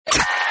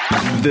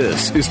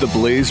This is the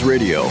Blaze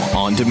Radio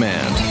on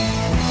demand.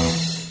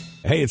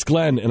 Hey, it's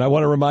Glenn, and I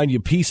want to remind you,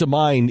 peace of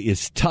mind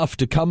is tough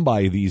to come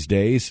by these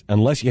days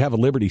unless you have a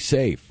Liberty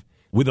Safe.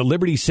 With a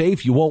Liberty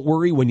Safe, you won't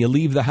worry when you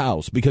leave the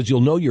house because you'll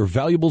know your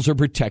valuables are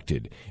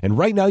protected. And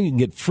right now, you can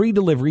get free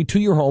delivery to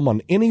your home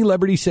on any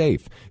Liberty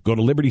Safe. Go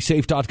to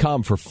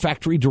LibertySafe.com for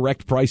factory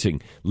direct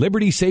pricing.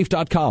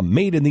 LibertySafe.com,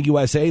 made in the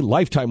USA,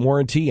 lifetime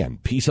warranty,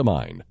 and peace of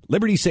mind.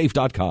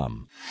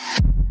 LibertySafe.com.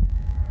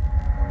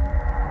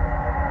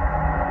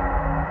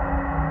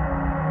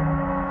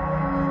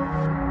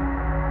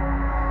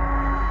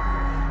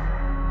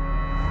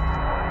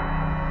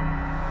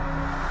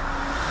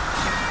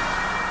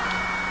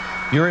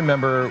 You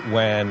remember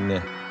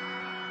when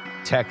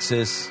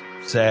Texas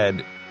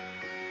said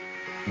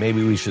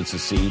maybe we should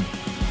secede?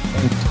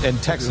 And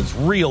Texans,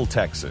 real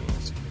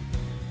Texans,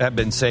 have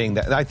been saying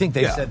that. I think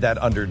they said that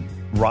under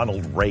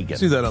Ronald Reagan.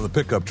 See that on the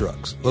pickup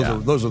trucks.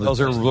 Those are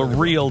the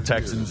real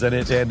Texans, and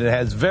it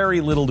has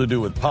very little to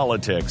do with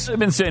politics. They've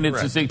been saying it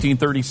since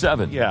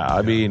 1837. Yeah,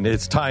 I mean,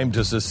 it's time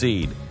to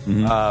secede.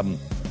 Mm-hmm.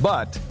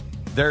 But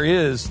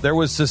there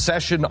was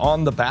secession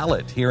on the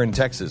ballot here in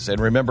Texas,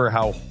 and remember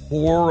how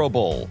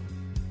horrible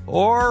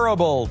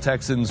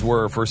Texans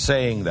were for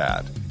saying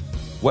that.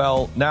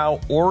 Well, now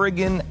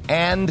Oregon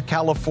and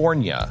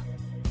California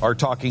are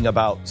talking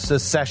about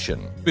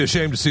secession. Be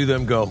ashamed to see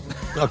them go.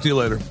 Talk to you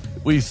later.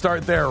 We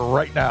start there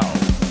right now.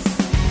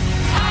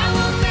 I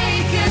will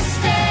make a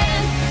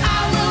stand.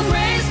 I will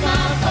raise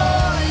my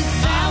voice.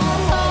 I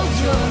will hold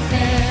your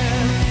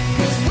hand.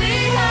 'Cause we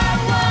are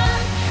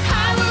one.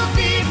 I will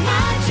beat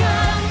my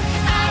drum.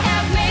 I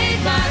have made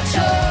my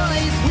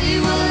choice.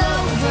 We will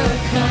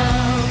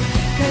overcome.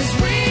 'Cause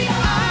we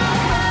are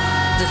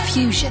one. The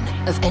fusion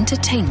of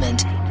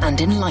entertainment and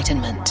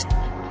enlightenment.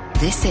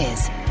 This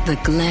is the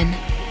Glenn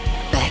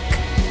Beck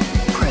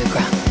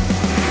Program.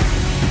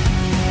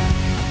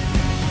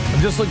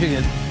 I'm just looking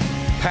at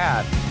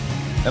Pat,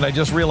 and I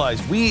just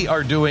realized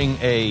we're doing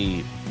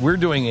a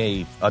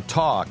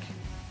talk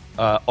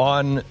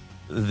on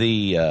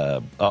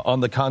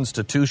the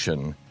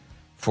Constitution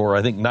for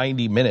I think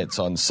 90 minutes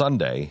on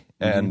Sunday,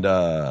 and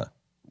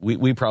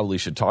we probably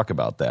should talk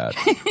about that.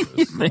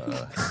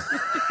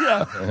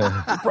 Yeah,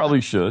 we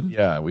probably should.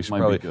 Yeah, we should. Might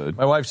probably. be good.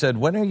 My wife said,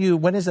 "When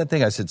is that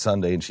thing?" I said,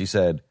 "Sunday," and she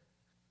said,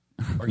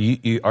 "Are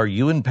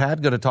you and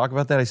Pat going to talk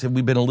about that?" I said,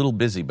 "We've been a little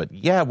busy, but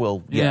yeah,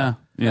 well, yeah."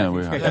 Yeah,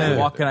 we are.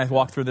 Can I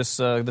walk through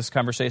this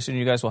conversation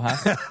you guys will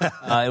have?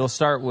 It'll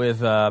start with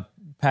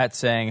Pat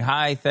saying,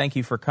 "Hi, thank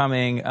you for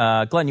coming."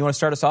 Glenn, you want to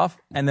start us off?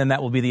 And then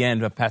that will be the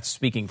end of Pat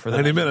speaking for the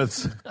 90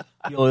 minutes.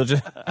 You'll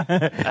just,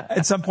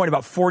 at some point,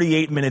 about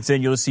 48 minutes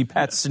in, you'll see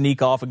Pat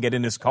sneak off and get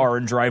in his car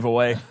and drive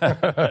away.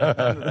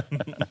 I'm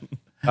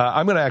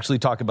going to actually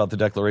talk about the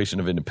Declaration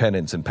of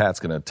Independence, and Pat's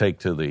going to take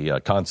to the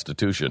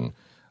Constitution.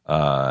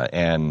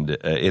 And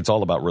it's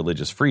all about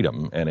religious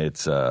freedom, and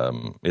it's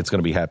going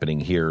to be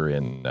happening here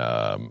in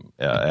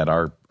at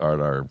our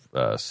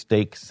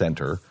stake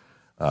center,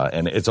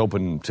 and it's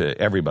open to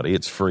everybody.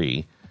 It's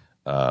free.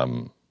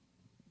 How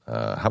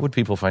would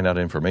people find out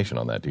information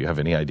on that? Do you have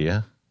any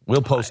idea?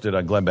 We'll post it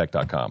on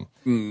glennbeck.com.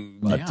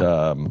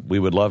 But we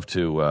would love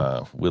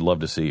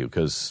to see you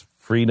because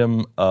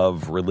freedom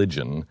of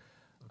religion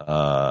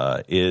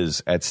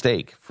is at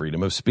stake,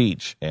 freedom of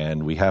speech,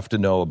 and we have to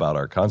know about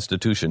our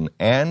Constitution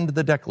and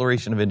the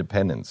Declaration of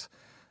Independence.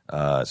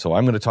 So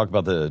I'm going to talk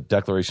about the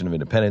Declaration of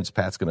Independence.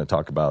 Pat's going to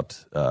talk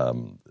about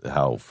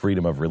how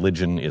freedom of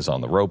religion is on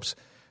the ropes,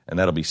 and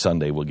that'll be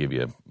Sunday. We'll give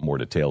you more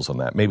details on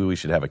that. Maybe we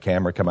should have a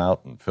camera come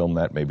out and film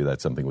that. Maybe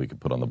that's something we could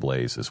put on the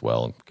Blaze as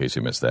well, in case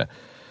you missed that.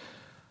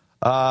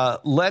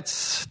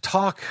 Let's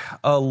talk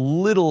a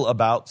little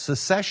about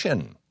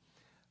secession.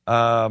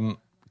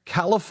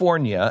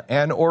 California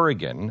and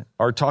Oregon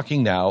are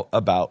talking now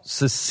about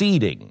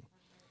seceding,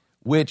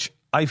 which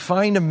I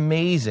find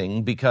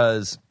amazing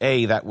because,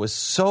 A, that was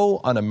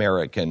so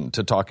un-American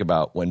to talk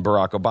about when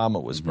Barack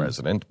Obama was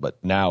president, but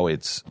now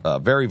it's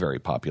very, very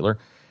popular.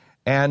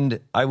 And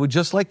I would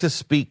just like to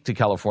speak to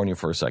California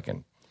for a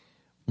second.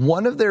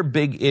 One of their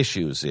big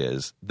issues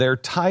is they're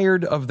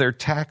tired of their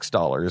tax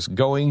dollars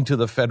going to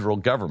the federal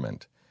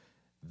government.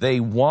 They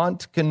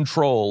want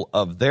control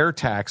of their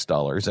tax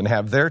dollars and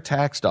have their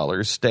tax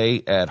dollars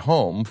stay at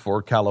home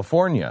for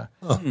California.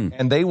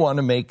 And they want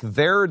to make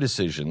their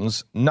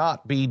decisions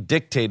not be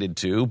dictated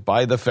to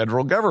by the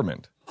federal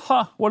government.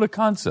 What a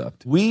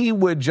concept. We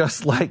would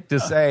just like to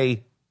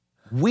say,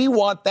 we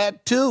want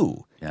that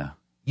too. Yeah.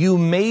 You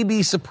may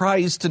be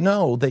surprised to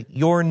know that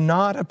you're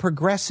not a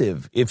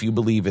progressive if you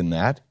believe in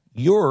that.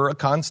 You're a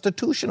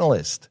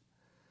constitutionalist.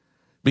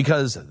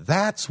 Because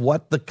that's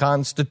what the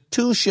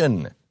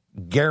Constitution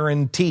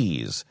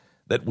guarantees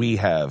that we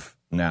have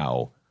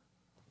now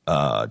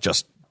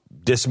just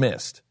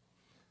dismissed.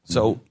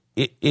 So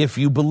if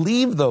you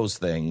believe those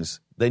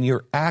things, then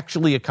you're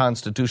actually a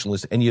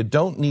constitutionalist and you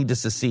don't need to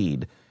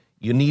secede.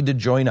 You need to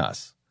join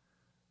us.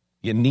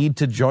 You need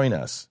to join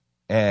us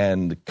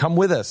and come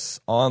with us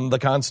on the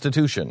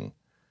Constitution.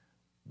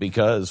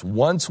 because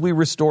once we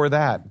restore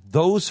that,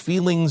 those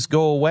feelings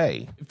go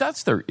away. If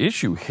that's their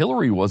issue,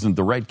 Hillary wasn't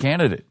the right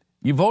candidate.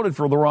 You voted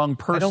for the wrong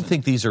person. I don't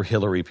think these are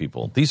Hillary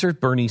people. These are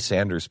Bernie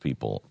Sanders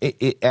people.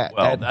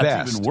 That's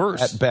best, even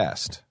worse. At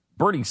best.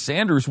 Bernie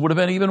Sanders would have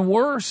been even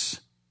worse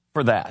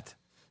for that.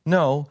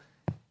 No.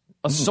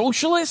 A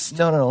socialist?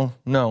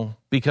 No.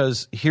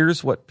 Because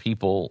here's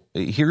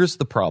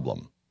the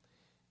problem.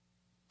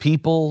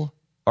 People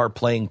are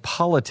playing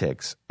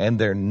politics and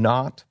they're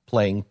not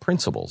playing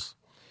principles.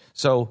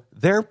 So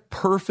they're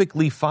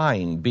perfectly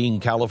fine being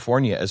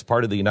California as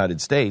part of the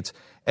United States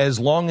as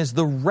long as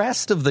the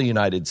rest of the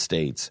United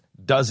States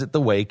does it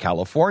the way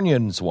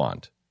Californians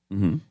want.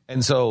 Mm-hmm.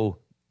 And so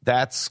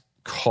that's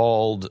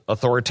called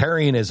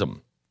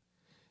authoritarianism.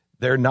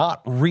 They're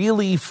not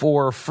really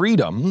for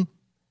freedom.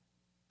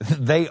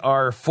 They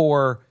are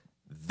for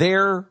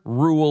their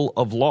rule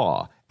of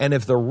law. And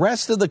if the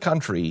rest of the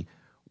country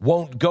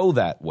won't go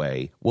that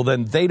way, well,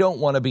 then they don't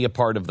want to be a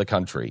part of the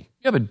country.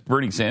 Yeah, but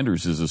Bernie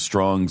Sanders is a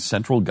strong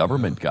central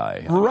government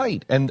guy.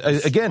 Right. And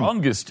again,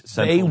 strongest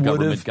central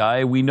government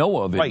guy we know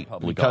of in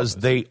public because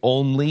office. they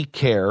only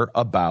care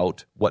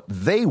about what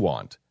they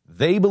want.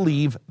 They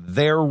believe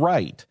they're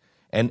right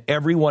and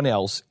everyone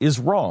else is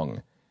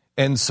wrong.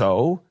 And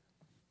so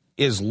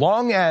as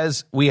long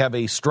as we have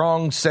a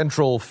strong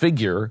central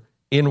figure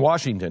in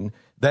Washington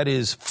that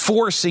is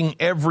forcing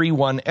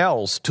everyone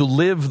else to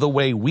live the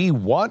way we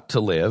want to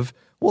live,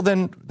 well,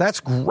 then that's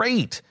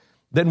great.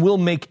 Then we'll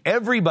make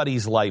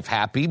everybody's life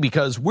happy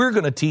because we're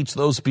going to teach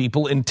those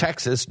people in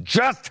Texas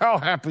just how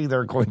happy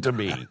they're going to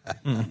be.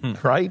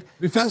 Right?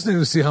 It'd be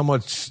fascinating to see how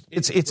much.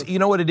 It's you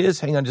know what it is?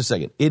 Hang on just a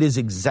second. It is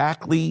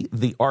exactly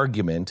the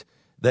argument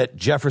that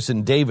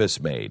Jefferson Davis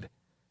made.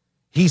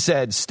 He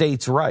said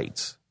states'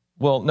 rights.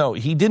 Well, no,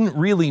 he didn't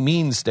really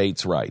mean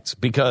states' rights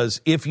because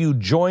if you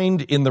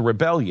joined in the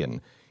rebellion,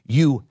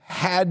 you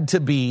had to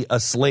be a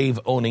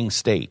slave-owning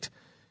state.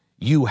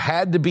 You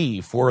had to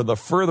be for the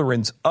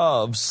furtherance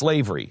of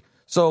slavery.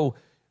 So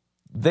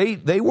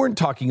they weren't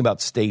talking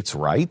about states'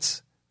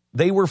 rights.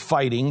 They were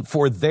fighting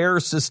for their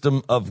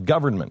system of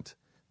government.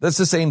 That's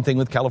the same thing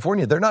with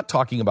California. They're not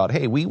talking about,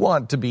 hey, we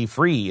want to be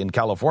free in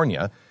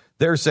California.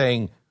 They're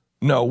saying,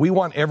 no, we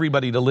want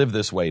everybody to live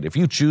this way. If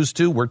you choose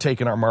to, we're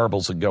taking our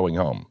marbles and going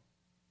home.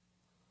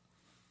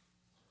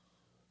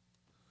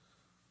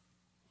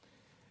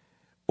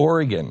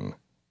 Oregon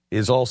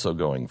is also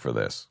going for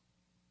this.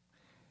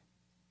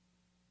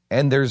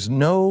 And there's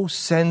no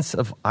sense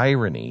of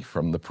irony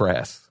from the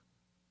press.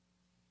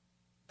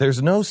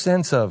 There's no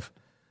sense of,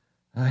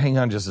 hang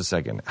on just a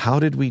second, how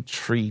did we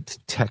treat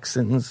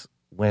Texans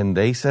when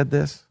they said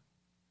this?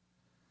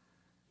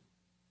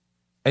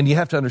 And you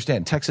have to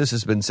understand, Texas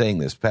has been saying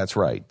this, Pat's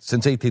right,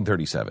 since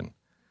 1837.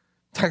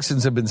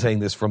 Texans have been saying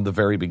this from the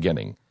very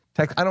beginning.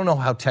 I don't know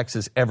how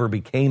Texas ever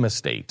became a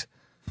state.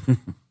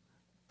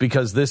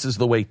 Because this is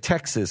the way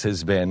Texas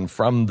has been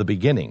from the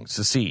beginning,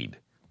 secede.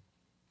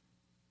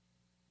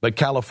 But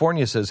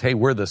California says, hey,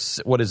 we're the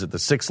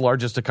 6th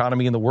largest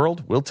economy in the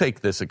world? We'll take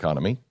this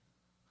economy.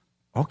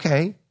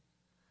 Okay.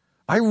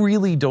 I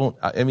really don't,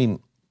 I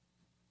mean,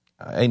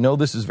 I know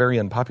this is very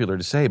unpopular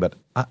to say, but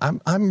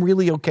I'm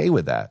really okay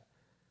with that.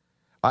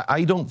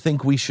 I don't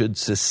think we should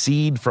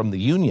secede from the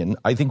Union.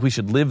 I think we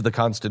should live the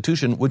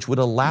Constitution, which would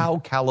allow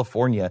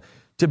California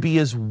to be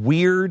as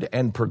weird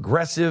and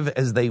progressive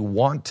as they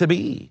want to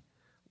be.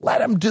 Let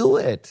them do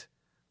it.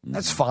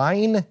 That's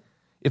fine.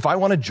 If I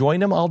want to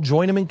join them, I'll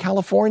join them in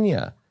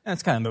California.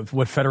 That's kind of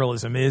what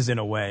federalism is in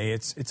a way.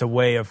 It's a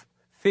way of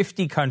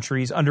 50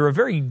 countries under a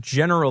very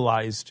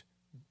generalized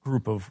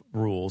group of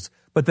rules,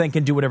 but then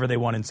can do whatever they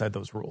want inside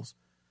those rules.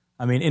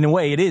 I mean, in a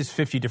way, it is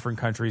 50 different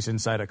countries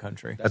inside a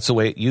country. That's the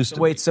way it used to be.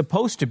 The way it's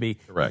supposed to be.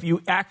 Correct. If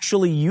you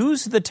actually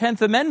use the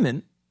 10th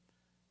Amendment,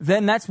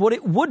 then that's what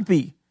it would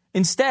be.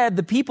 Instead,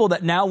 the people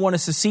that now want to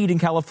secede in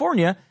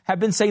California have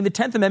been saying the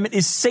 10th Amendment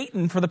is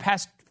Satan for the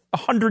past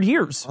 100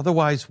 years.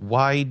 Otherwise,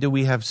 why do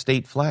we have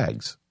state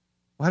flags?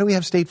 Why do we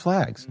have state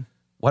flags?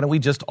 Why don't we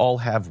just all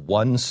have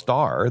one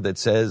star that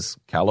says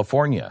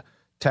California,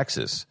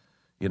 Texas?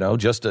 You know,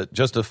 just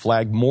a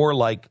flag more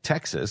like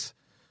Texas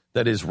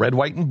that is red,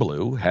 white, and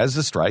blue, has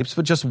the stripes,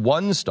 but just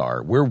one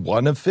star. We're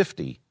one of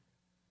 50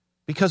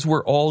 because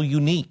we're all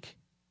unique.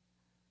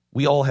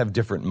 We all have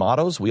different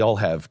mottos. We all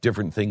have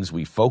different things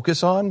we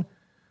focus on.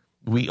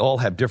 We all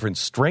have different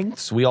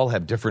strengths. We all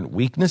have different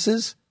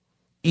weaknesses.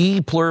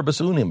 E pluribus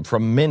unum,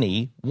 from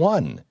many,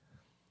 one.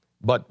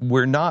 But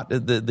we're not,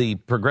 the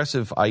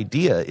progressive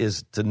idea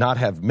is to not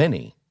have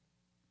many.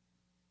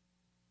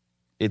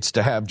 It's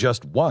to have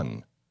just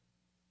one.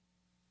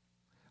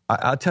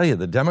 I'll tell you,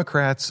 the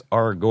Democrats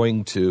are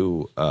going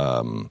to,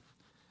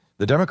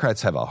 the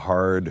Democrats have a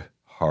hard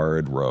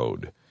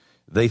road.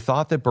 They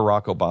thought that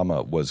Barack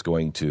Obama was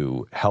going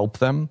to help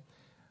them.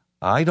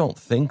 I don't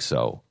think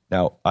so.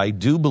 Now, I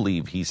do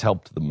believe he's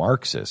helped the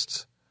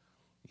Marxists.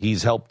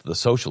 He's helped the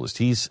socialists.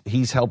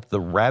 He's helped the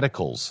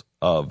radicals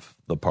of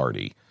the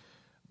party.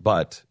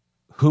 But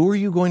who are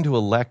you going to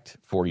elect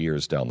 4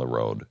 years down the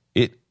road?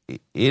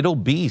 it'll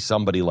be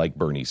somebody like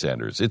Bernie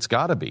Sanders. It's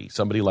got to be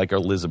somebody like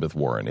Elizabeth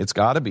Warren. It's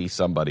got to be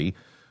somebody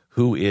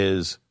who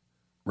is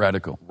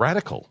Radical.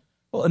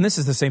 Well, and this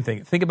is the same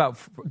thing. Think about,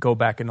 go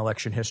back in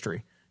election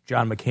history.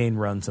 John McCain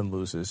runs and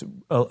loses.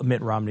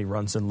 Mitt Romney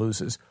runs and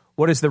loses.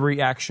 What is the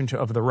reaction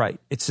of the right?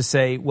 It's to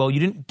say, well, you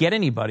didn't get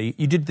anybody.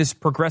 You did this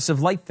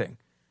progressive light thing.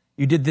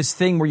 You did this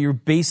thing where you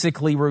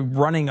basically were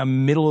running a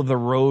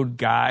middle-of-the-road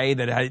guy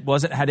that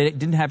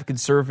didn't have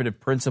conservative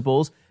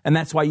principles, and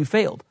that's why you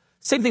failed.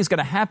 Same thing's going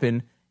to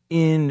happen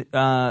in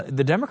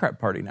the Democrat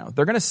Party now.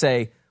 They're going to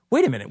say,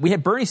 wait a minute, we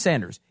had Bernie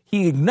Sanders.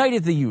 He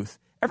ignited the youth.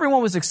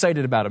 Everyone was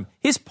excited about him.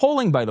 His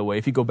polling, by the way,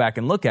 if you go back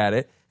and look at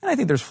it, and I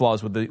think there's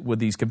flaws with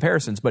these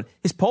comparisons, but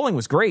his polling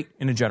was great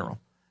in a general.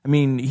 I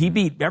mean, he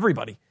beat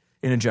everybody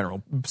in a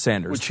general,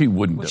 Sanders. Which he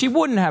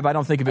wouldn't have. I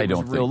don't think if it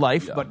was real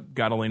life, but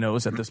God only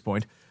knows at this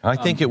point. I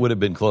think it would have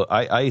been close.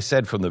 I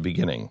said from the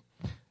beginning,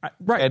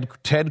 right.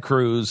 Ted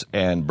Cruz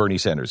and Bernie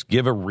Sanders,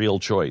 give a real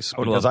choice.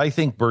 Because I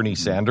think Bernie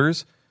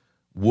Sanders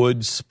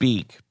would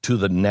speak to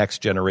the next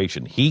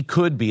generation. He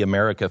could be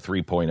America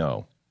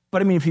 3.0.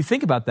 But I mean, if you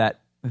think about that,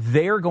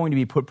 they're going to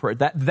be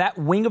that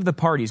wing of the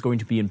party is going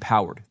to be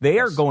empowered. They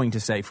are going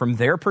to say, from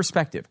their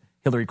perspective,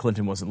 Hillary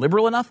Clinton wasn't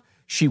liberal enough.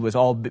 She was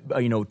all,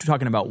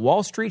 talking about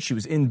Wall Street. She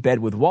was in bed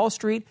with Wall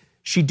Street.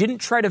 She didn't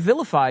try to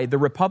vilify the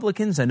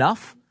Republicans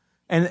enough.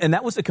 And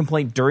that was a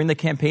complaint during the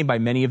campaign by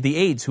many of the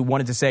aides who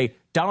wanted to say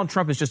Donald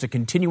Trump is just a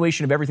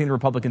continuation of everything the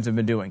Republicans have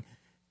been doing.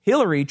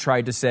 Hillary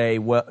tried to say,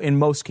 well, in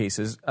most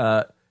cases,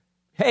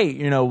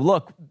 hey,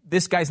 look,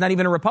 this guy's not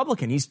even a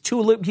Republican. He's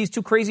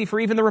too crazy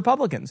for even the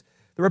Republicans.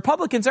 The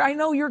Republicans, I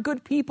know you're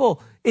good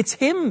people. It's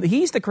him.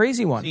 He's the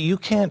crazy one. You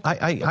can't.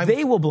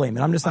 They will blame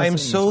it. I'm just not saying I'm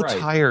so right.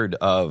 tired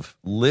of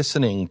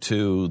listening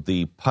to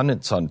the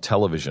pundits on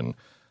television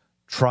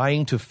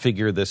trying to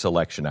figure this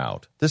election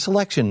out. This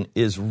election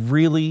is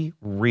really,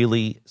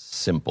 really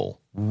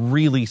simple.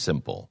 Really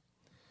simple.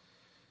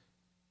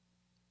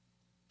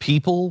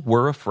 People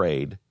were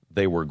afraid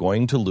they were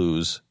going to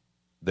lose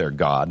their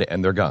God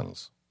and their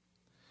guns.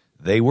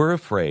 They were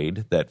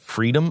afraid that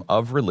freedom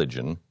of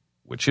religion,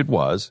 which it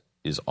was,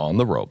 is on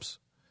the ropes.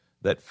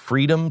 That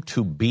freedom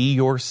to be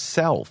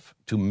yourself,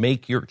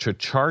 to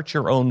chart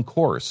your own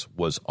course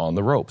was on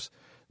the ropes.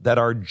 That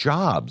our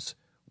jobs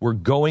were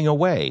going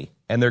away,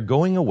 and they're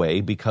going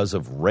away because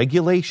of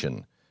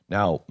regulation.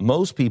 Now,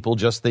 most people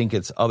just think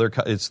it's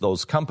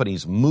those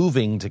companies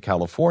moving to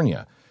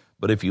California.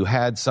 But if you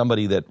had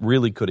somebody that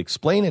really could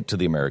explain it to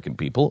the American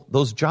people,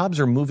 those jobs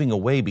are moving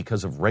away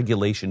because of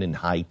regulation and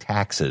high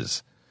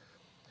taxes.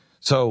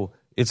 So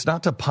it's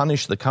not to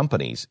punish the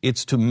companies.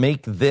 It's to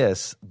make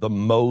this the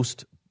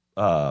most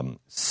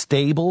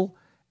stable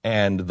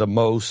and the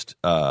most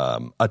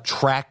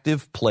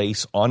attractive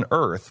place on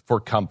earth for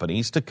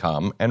companies to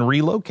come and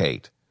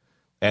relocate.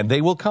 And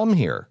they will come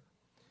here.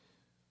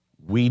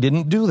 We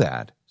didn't do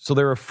that. So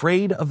they're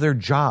afraid of their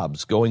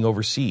jobs going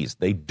overseas.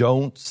 They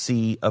don't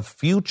see a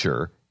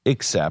future,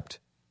 except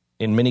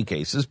in many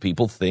cases,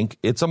 people think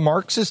it's a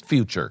Marxist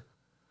future.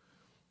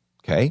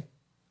 Okay?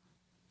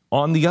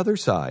 On the other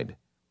side,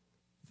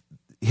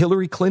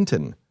 Hillary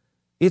Clinton,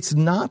 it's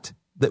not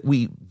that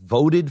we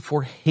voted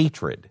for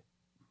hatred.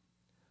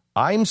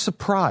 I'm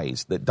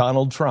surprised that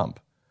Donald Trump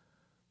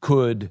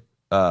could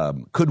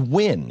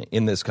win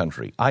in this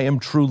country. I am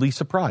truly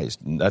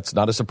surprised. And that's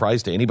not a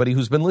surprise to anybody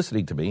who's been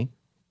listening to me.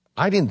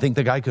 I didn't think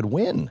the guy could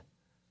win.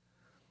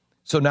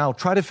 So now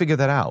try to figure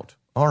that out.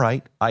 All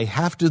right, I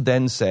have to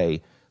then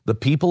say the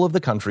people of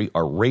the country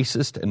are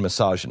racist and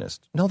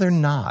misogynist. No, they're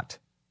not.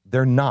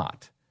 They're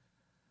not.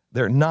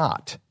 They're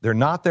not. They're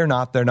not. They're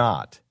not. They're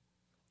not.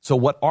 So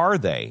what are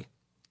they?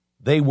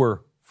 They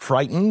were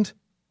frightened.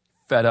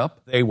 Fed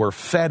up. They were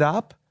fed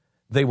up.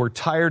 They were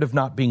tired of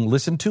not being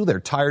listened to. They're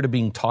tired of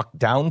being talked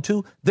down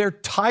to. They're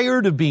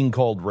tired of being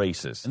called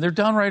racist. And they're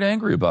downright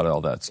angry about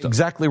all that stuff.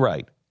 Exactly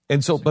right.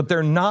 And so, but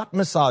they're not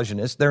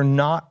misogynist. They're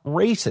not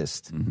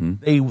racist.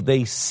 Mm-hmm.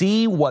 They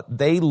see what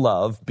they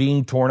love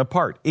being torn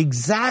apart.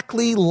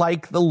 Exactly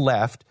like the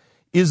left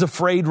is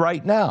afraid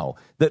right now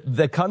that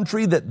the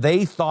country that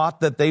they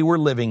thought that they were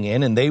living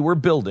in and they were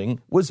building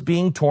was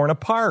being torn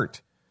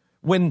apart.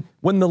 When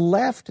the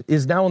left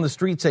is now on the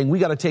street saying we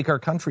got to take our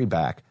country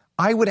back,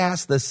 I would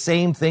ask the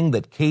same thing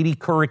that Katie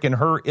Couric and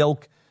her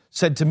ilk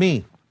said to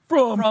me.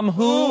 From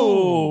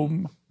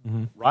whom?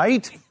 Mm-hmm.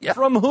 Right? Yeah.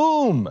 From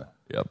whom?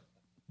 Yep.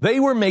 They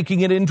were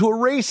making it into a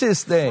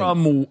racist thing.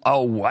 From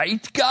a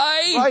white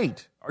guy?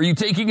 Right. Are you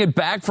taking it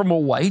back from a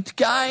white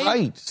guy?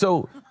 Right.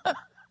 So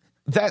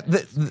that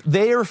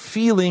they are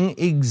feeling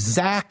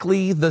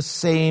exactly the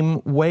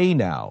same way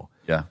now.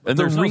 Yeah. And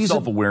there's no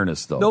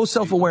self-awareness, though. No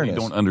self-awareness. They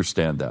don't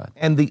understand that.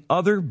 And the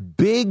other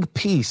big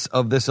piece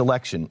of this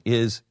election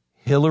is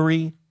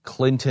Hillary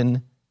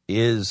Clinton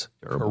is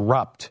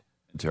corrupt.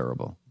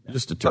 Terrible.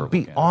 Just a terrible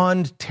But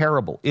beyond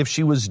terrible. If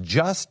she was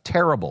just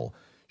terrible,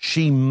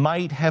 she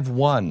might have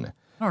won.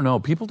 I don't know.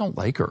 People don't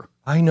like her.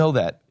 I know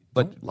that.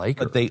 But Don't like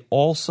her. But they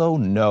also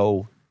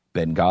know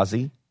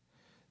Benghazi.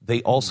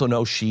 They also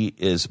know she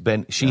has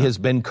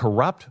been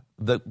corrupt.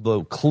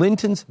 The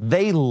Clintons,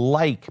 they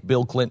like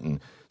Bill Clinton,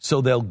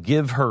 so they'll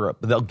give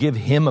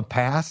him a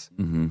pass.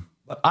 Mm-hmm.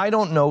 But I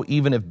don't know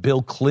even if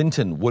Bill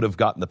Clinton would have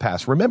gotten the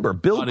pass. Remember,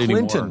 Bill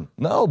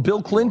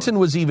Clinton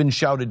was even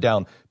shouted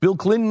down. Bill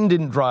Clinton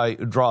didn't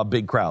draw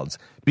big crowds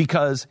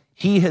because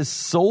he has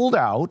sold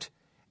out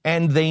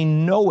and they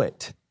know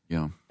it.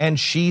 Yeah. And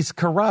she's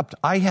corrupt.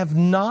 I have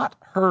not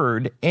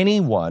heard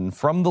anyone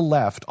from the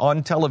left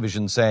on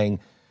television saying,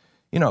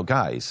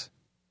 guys,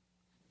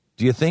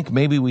 do you think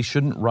maybe we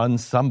shouldn't run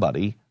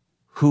somebody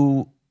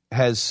who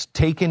has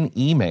taken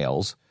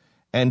emails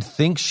and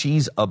thinks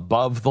she's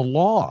above the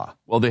law?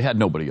 Well, they had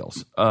nobody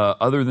else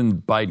other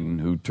than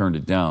Biden, who turned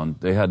it down.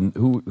 They had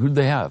who'd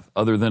they have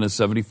other than a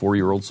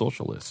 74-year-old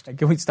socialist?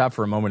 Can we stop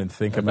for a moment and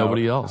think about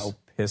nobody else. How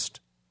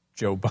pissed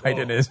Joe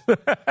Biden is?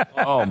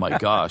 Oh my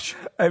gosh!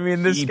 I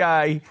mean, this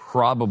guy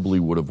probably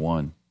would have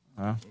won.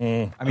 I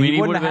mean, he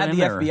wouldn't have had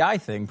the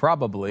FBI thing,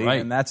 probably. Right.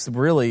 And that's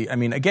really,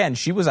 again,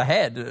 she was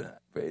ahead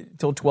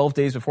until 12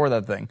 days before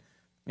that thing.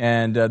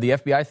 And the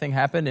FBI thing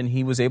happened, and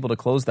he was able to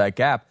close that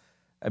gap.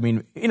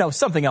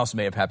 Something else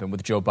may have happened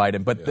with Joe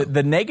Biden, but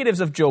the negatives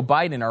of Joe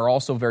Biden are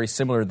also very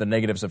similar to the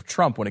negatives of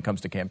Trump when it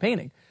comes to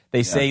campaigning.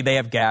 They say they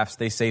have gaffes.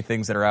 They say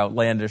things that are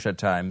outlandish at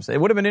times.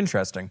 It would have been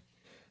interesting.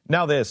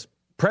 Now this.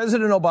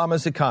 President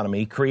Obama's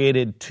economy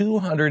created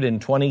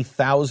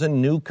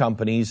 220,000 new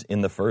companies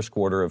in the first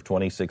quarter of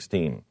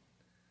 2016.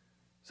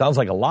 Sounds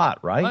like a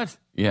lot, right? What?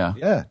 Yeah.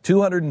 Yeah,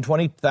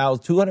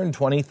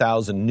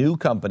 220,000 new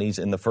companies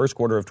in the first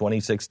quarter of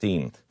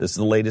 2016. This is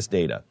the latest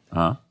data.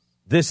 Uh-huh.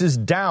 This is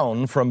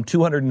down from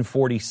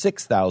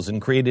 246,000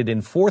 created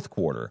in fourth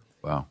quarter.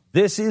 Wow.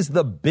 This is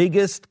the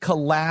biggest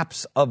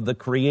collapse of the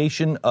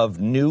creation of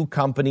new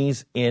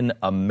companies in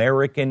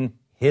American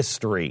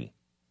history.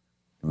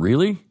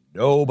 Really?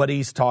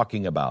 Nobody's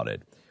talking about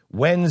it.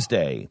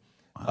 Wednesday,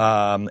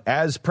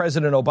 as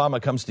President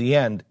Obama comes to the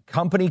end,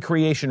 company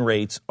creation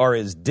rates are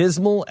as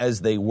dismal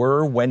as they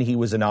were when he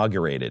was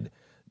inaugurated.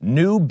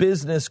 New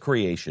business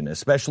creation,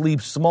 especially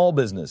small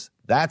business,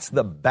 that's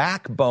the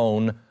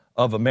backbone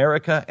of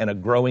America and a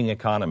growing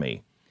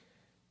economy.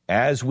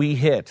 As we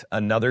hit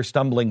another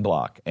stumbling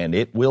block, and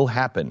it will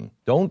happen,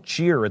 don't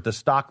cheer at the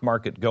stock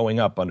market going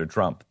up under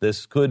Trump.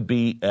 This could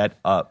be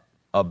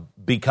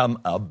become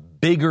a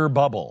bigger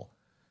bubble.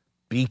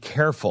 Be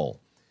careful.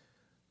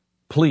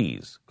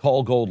 Please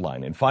call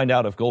Goldline and find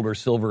out if gold or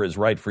silver is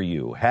right for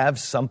you. Have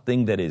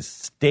something that is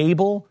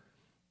stable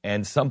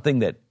and something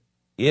that,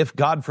 if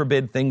God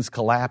forbid things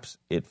collapse,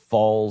 it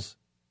falls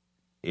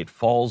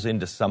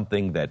into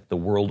something that the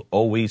world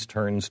always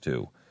turns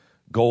to.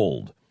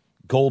 Gold.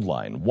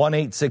 Goldline.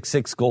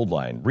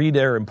 1-866-GOLDLINE. Read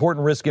their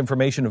important risk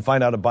information and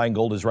find out if buying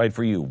gold is right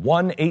for you.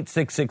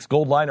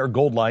 1-866-GOLDLINE or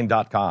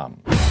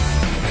goldline.com.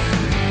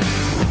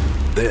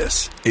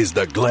 This is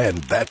the Glenn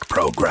Beck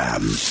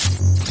Program.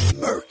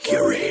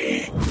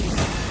 Mercury.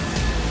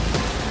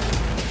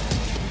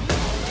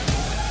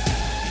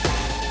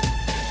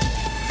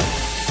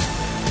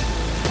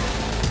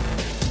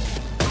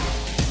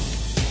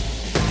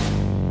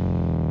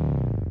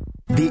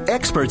 The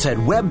experts at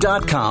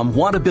Web.com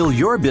want to build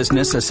your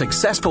business a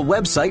successful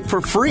website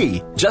for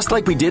free, just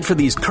like we did for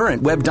these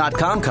current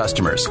Web.com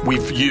customers.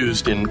 We've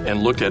used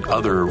and looked at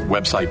other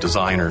website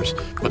designers,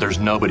 but there's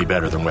nobody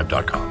better than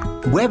Web.com.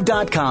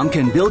 Web.com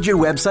can build your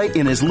website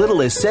in as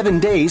little as 7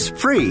 days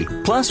free.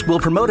 Plus, we'll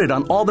promote it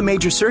on all the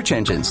major search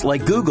engines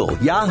like Google,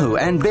 Yahoo,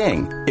 and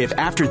Bing. If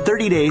after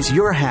 30 days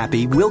you're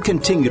happy, we'll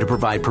continue to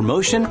provide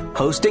promotion,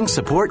 hosting,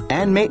 support,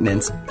 and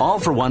maintenance, all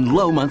for one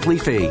low monthly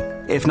fee.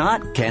 If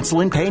not, cancel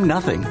and pay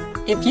nothing.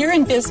 If you're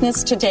in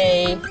business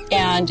today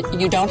and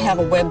you don't have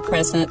a web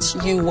presence,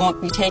 you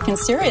won't be taken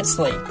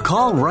seriously.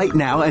 Call right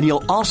now and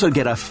you'll also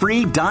get a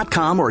free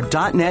 .com or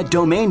 .net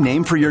domain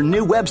name for your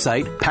new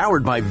website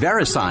powered by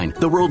VeriSign,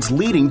 the world's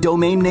leading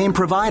domain name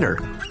provider.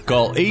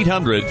 Call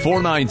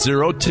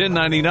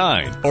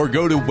 800-490-1099 or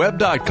go to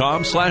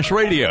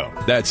web.com/radio.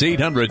 That's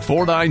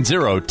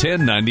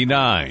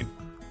 800-490-1099.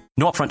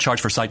 No upfront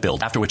charge for site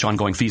build, after which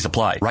ongoing fees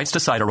apply. Rights to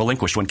site are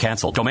relinquished when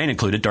canceled. Domain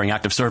included during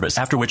active service,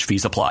 after which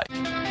fees apply.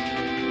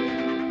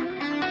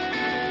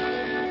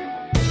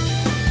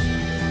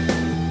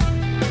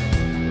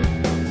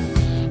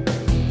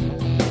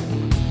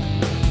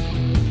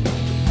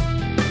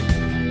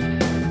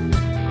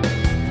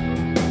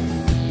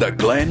 The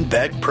Glenn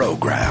Beck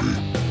Program.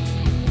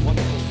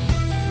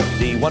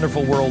 The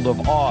wonderful world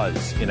of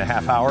Oz in a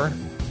half hour.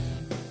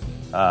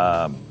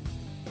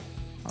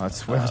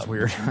 That's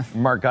weird.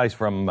 Mark Geis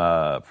from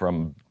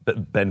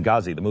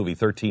Benghazi, the movie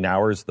 13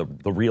 Hours, the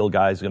real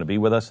guy is going to be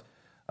with us.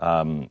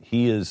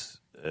 He is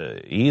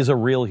a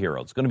real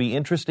hero. It's going to be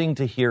interesting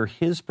to hear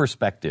his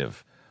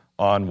perspective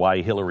on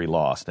why Hillary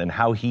lost and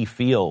how he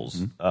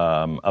feels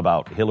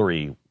about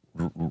Hillary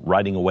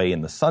riding away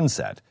in the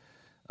sunset.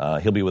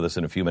 He'll be with us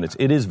in a few minutes.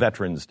 It is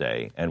Veterans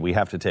Day, and we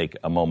have to take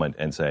a moment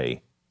and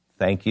say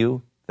thank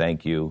you,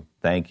 thank you,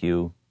 thank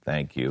you,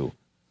 thank you,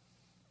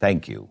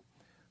 thank you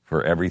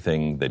for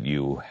everything that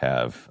you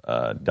have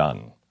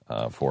done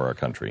for our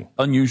country.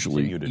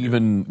 Unusually,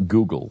 even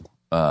Google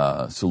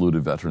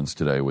saluted veterans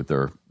today with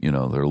their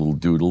little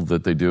doodle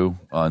that they do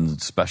on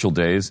special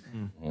days.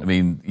 I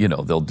mean,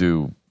 they'll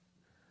do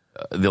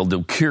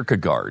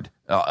Kierkegaard,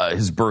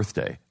 his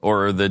birthday,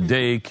 or the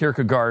day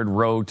Kierkegaard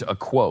wrote a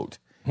quote.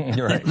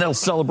 Right. They'll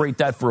celebrate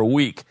that for a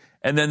week,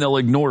 and then they'll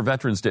ignore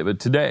Veterans Day. But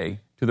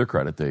today, to their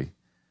credit, they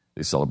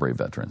celebrate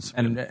veterans.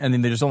 And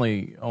then there's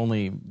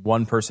only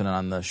one person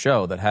on the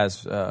show that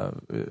has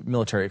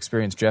military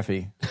experience,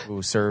 Jeffy,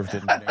 who served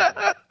in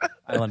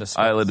Island of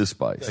Spice. Island of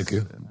Spice. Thank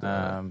you.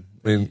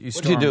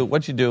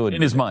 What'd you do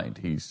in his mind?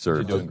 He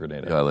served in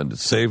Grenada. Island of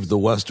Spice. Saved the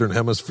Western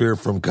Hemisphere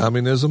from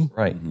communism.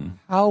 Right. Mm-hmm.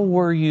 How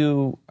were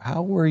you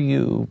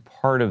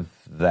part of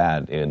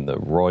that in the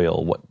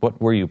Royal?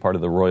 What were you part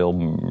of the Royal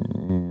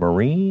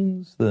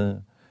Marines?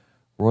 The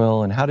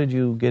Royal, and how did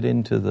you get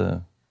into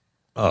the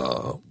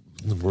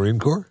Marine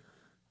Corps?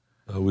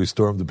 We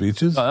stormed the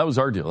beaches. That was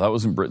our deal. That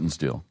wasn't Britain's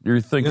deal.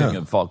 You're thinking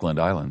of Falkland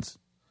Islands.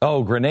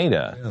 Oh,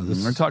 Grenada. Yeah,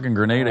 we're talking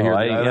Grenada here.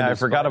 I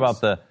forgot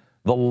about the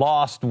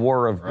lost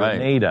war of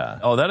Grenada.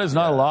 Oh, that is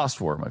not a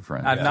lost war, my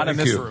friend. Not in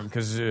this room,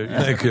 because you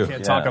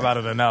can't talk about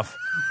it enough.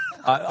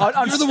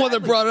 You're the one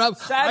that brought it up.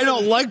 I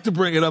don't like to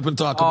bring it up and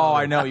talk about it. Oh,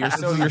 I know.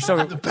 You're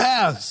so the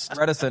past.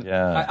 reticent.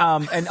 Yeah.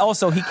 And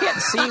also, he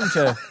can't seem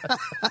to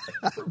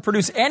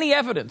produce any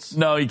evidence he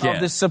can't. of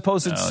this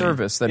supposed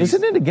service.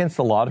 Isn't it against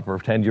the law to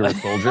pretend you're a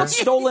soldier?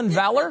 Stolen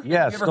valor?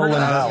 Yeah, stolen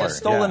valor.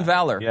 Stolen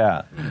valor.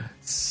 Yeah.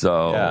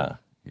 So,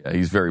 yeah,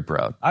 he's very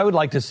proud. I would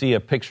like to see a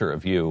picture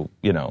of you,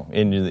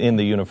 in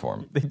the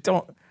uniform. They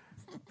don't.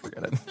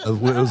 Forget it.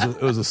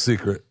 It was a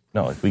secret.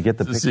 No, if we get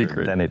the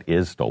picture, then it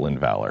is stolen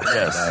valor.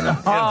 Yes.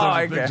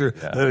 Picture,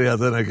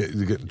 then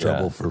you get in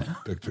trouble for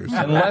pictures.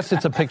 Unless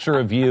it's a picture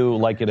of you,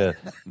 like I'm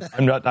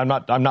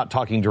not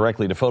talking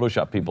directly to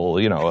Photoshop people.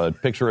 A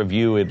picture of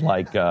you in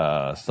like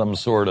some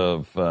sort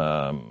of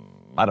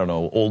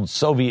old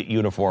Soviet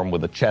uniform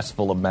with a chest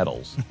full of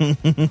medals.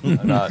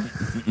 I'm not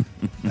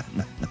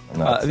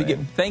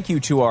thank you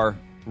to our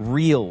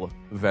real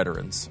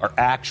veterans, our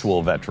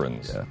actual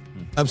veterans. Yeah.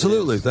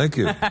 Absolutely, thank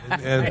you,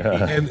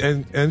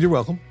 and you're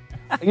welcome.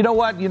 You know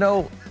what? I'm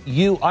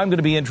going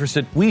to be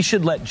interested. We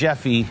should let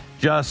Jeffy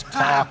just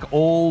talk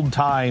old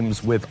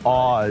times with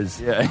Oz.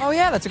 Yeah. Oh,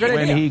 yeah, that's a good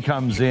idea. When he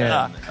comes in.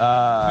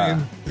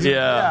 We're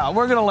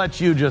going to let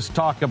you just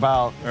talk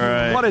about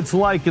what it's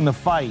like in the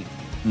fight,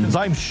 because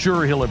I'm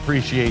sure he'll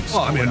appreciate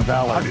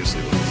valor.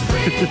 Obviously.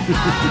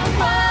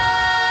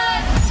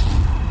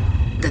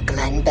 The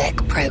Glenn Beck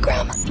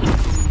Program.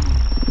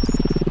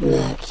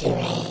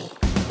 Mercury.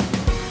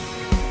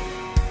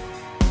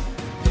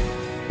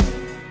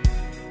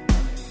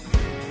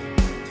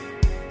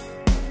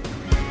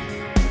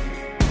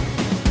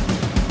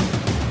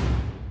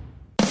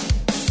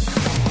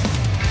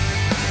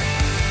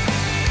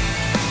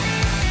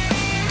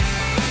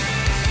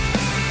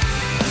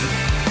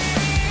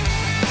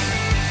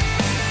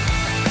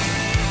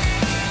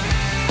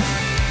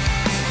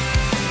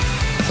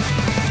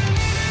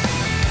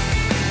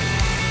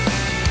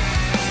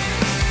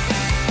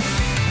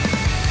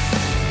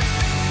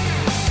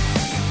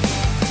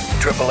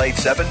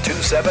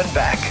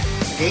 Beck.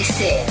 This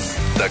is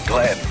the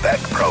Glenn Beck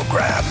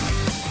Program.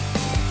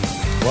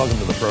 Welcome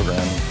to the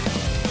program.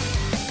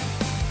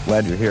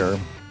 Glad you're here.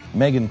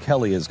 Megyn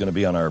Kelly is going to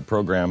be on our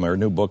program. Her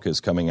new book is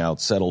coming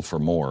out, Settle for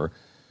More.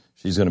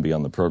 She's going to be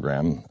on the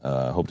program.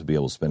 Hope to be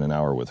able to spend an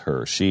hour with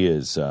her. She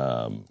is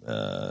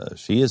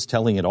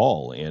telling it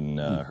all in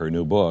her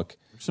new book.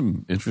 There's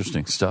some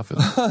interesting stuff in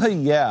there.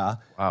 Yeah.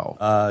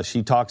 Wow.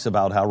 She talks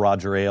about how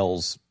Roger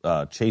Ailes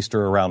chased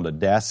her around a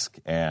desk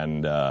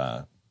and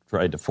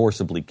tried to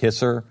forcibly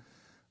kiss her,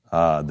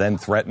 then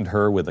threatened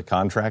her with a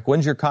contract.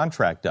 When's your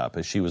contract up?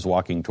 As she was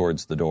walking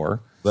towards the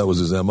door. That was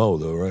his MO,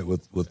 though, right?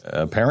 With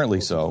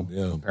apparently so.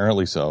 Yeah.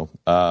 Apparently so.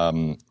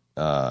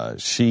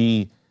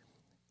 She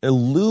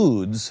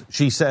alludes.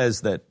 She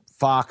says that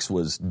Fox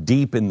was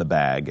deep in the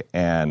bag,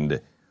 and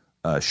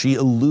she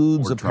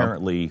alludes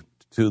apparently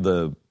to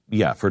the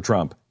for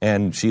Trump,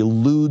 and she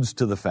alludes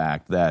to the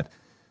fact that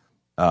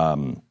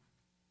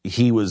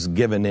he was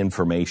given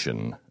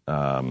information.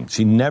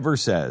 She never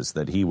says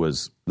that he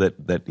was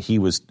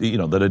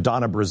that a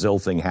Donna Brazil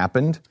thing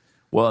happened.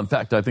 Well, in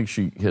fact, I think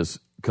she has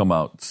come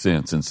out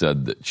since and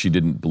said that she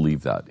didn't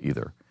believe that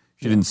either.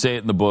 She didn't say it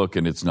in the book,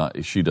 and it's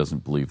not. She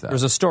doesn't believe that.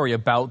 There's a story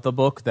about the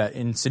book that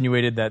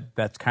insinuated that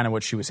that's kind of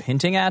what she was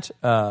hinting at.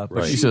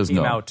 But she says came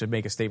no. out to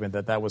make a statement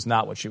that was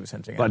not what she was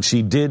hinting at. But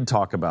she did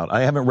talk about.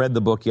 I haven't read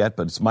the book yet,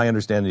 but it's my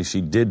understanding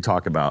she did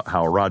talk about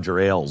how Roger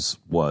Ailes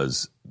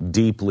was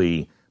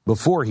deeply,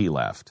 before he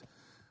left,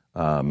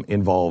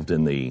 involved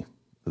in the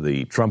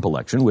Trump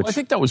election. Which I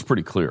think that was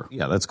pretty clear.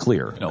 Yeah, that's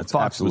clear. That's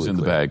Fox was in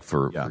the bag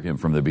for him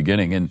from the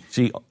beginning, and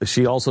she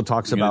also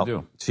talks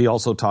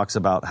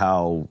about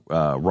how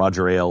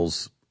Roger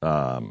Ailes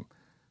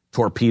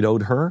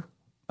torpedoed her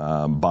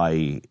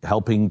by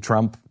helping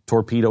Trump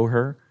torpedo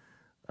her,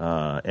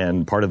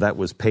 and part of that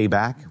was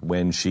payback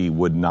when she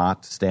would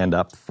not stand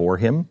up for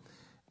him.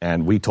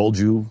 And we told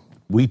you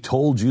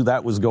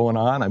that was going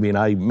on. I mean,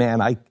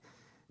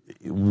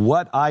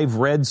 what I've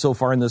read so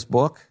far in this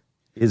book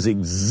is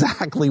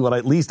exactly what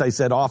at least I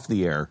said off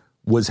the air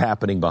was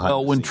happening behind the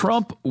scenes. When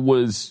Trump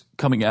was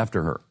coming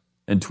after her,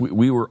 and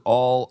we were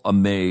all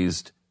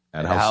amazed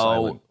at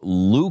how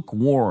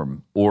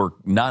lukewarm or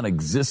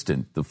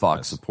non-existent the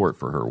Fox support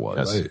for her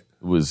was. Yes. It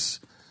was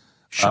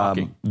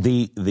shocking.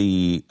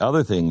 The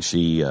other thing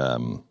she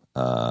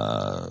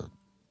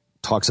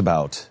talks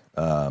about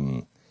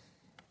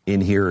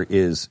in here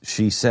is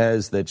she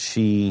says that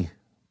she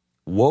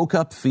woke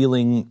up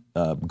feeling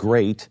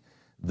great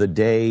the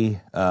day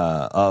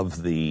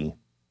of the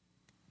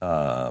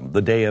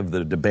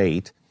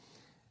debate.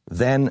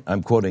 Then,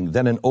 I'm quoting,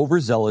 then an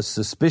overzealous,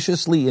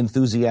 suspiciously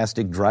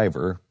enthusiastic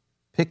driver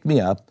picked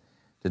me up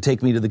to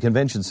take me to the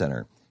convention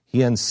center.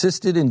 He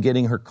insisted in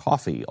getting her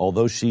coffee,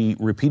 although she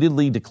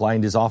repeatedly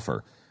declined his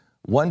offer.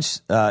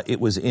 Once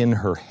it was in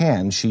her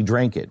hand, she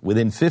drank it.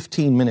 Within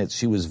 15 minutes,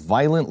 she was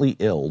violently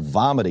ill,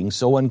 vomiting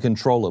so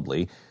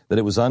uncontrollably that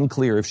it was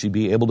unclear if she'd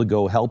be able to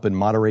go help and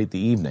moderate the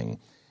evening.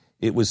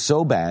 It was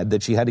so bad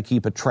that she had to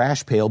keep a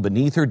trash pail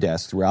beneath her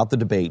desk throughout the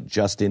debate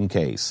just in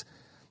case.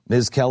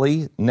 Ms.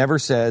 Kelly never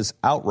says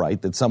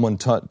outright that someone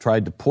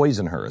tried to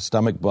poison her. A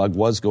stomach bug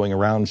was going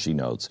around, she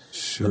notes.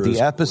 But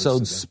the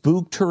episode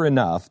spooked her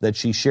enough that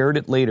she shared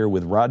it later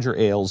with Roger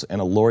Ailes and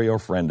a lawyer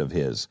friend of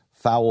his.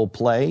 Foul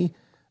play?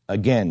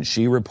 Again,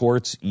 she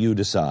reports, you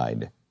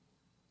decide.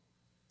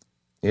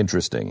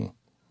 Interesting.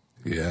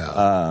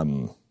 Yeah.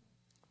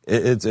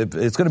 It's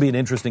going to be an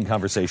interesting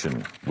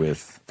conversation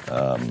with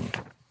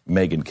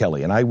Megyn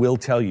Kelly. And I will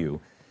tell you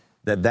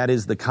that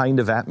is the kind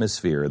of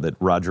atmosphere that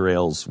Roger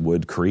Ailes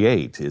would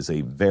create, is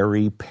a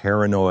very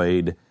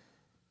paranoid,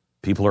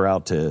 people are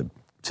out to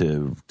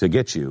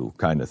get you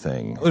kind of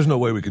thing. There's no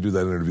way we could do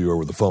that interview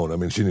over the phone. I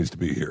mean, she needs to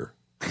be here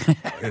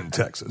in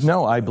Texas.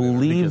 No, I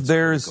believe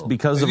there's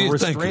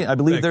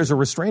a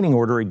restraining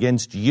order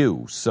against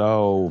you.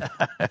 So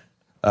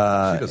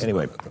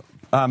anyway,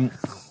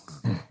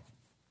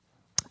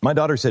 my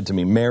daughter said to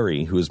me,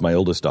 Mary, who is my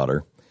oldest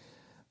daughter,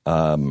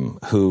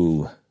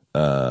 who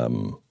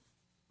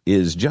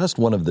is just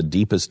one of the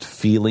deepest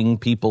feeling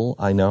people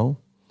I know.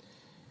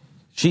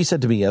 She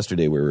said to me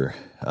yesterday, we were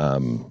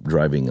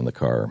driving in the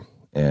car,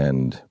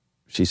 and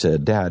she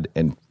said, Dad,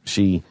 and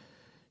she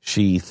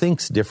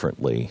thinks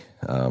differently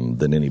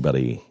than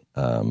anybody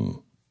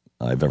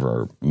I've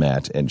ever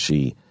met, and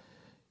she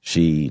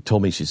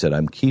told me, she said,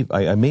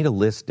 I made a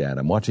list, Dad,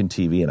 I'm watching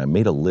TV, and I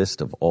made a list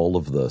of all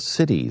of the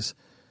cities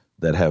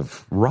that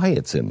have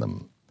riots in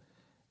them.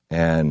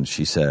 And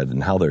she said,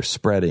 and how they're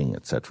spreading,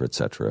 et cetera, et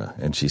cetera.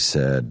 And she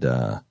said,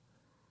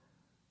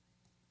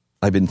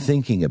 I've been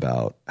thinking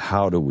about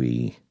how do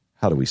we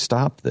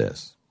stop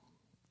this?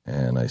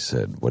 And I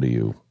said, what have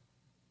you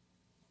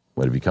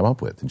come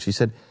up with? And she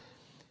said,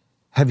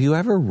 have you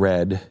ever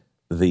read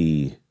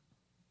the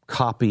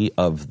copy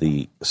of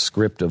the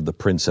script of The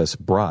Princess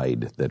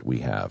Bride that we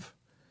have?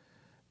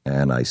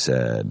 And I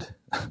said,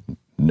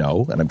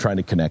 no, and I'm trying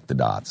to connect the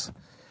dots.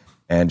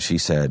 And she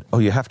said, oh,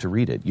 you have to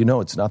read it. You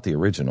know it's not the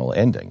original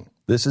ending.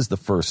 This is the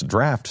first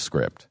draft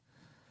script.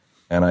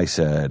 And I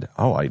said,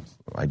 oh, I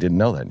didn't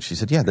know that. And she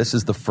said, yeah, this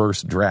is the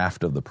first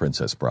draft of The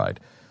Princess Bride.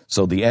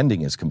 So the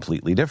ending is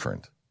completely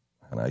different.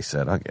 And I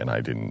said, again,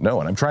 I didn't know.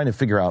 And I'm trying to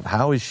figure out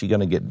how is she going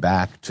to get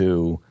back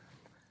to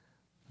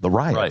the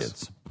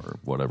riots. Or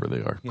whatever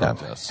they are, yeah.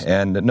 protests.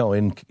 And no,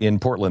 in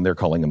Portland, they're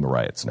calling them the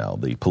riots now.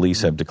 The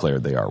police have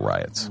declared they are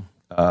riots.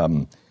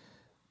 And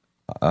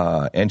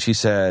she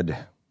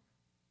said,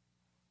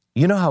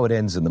 you know how it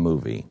ends in the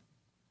movie?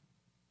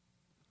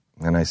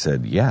 And I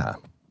said, yeah,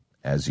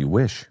 as you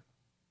wish.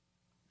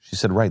 She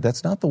said, right,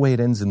 that's not the way it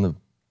ends in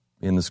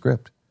the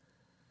script.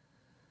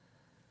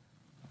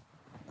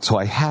 So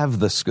I have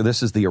this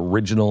is the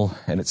original,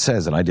 and it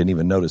says, and I didn't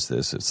even notice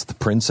this, it's The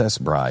Princess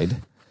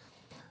Bride,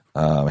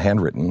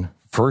 handwritten,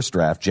 first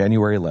draft,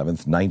 January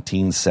 11th,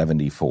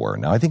 1974.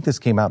 Now, I think this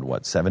came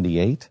out,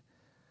 78?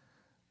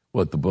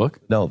 What, the book?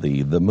 No,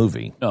 the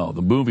movie. No,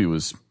 the movie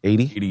was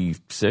 80?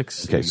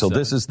 86. Okay, 87. so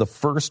this is the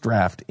first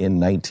draft in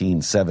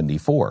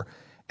 1974.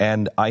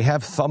 And I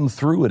have thumbed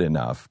through it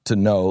enough to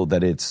know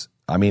that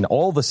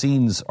all the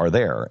scenes are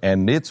there,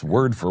 and it's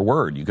word for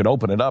word. You can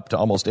open it up to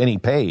almost any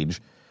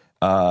page,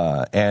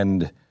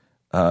 and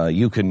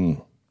you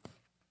can,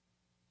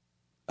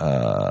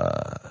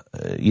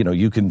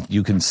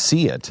 you can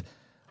see it,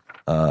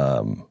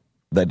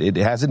 that it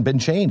hasn't been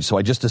changed. So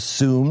I just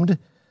assumed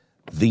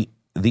the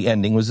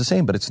ending was the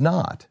same, but it's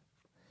not.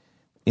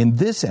 In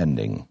this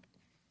ending,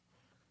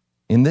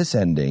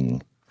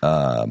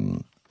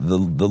 the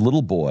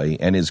little boy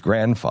and his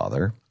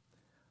grandfather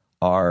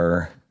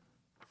are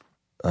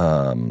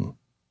in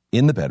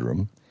the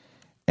bedroom,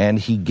 and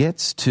he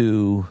gets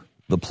to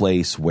the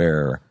place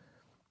where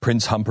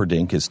Prince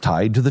Humperdinck is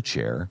tied to the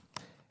chair,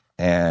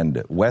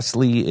 and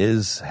Wesley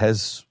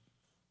has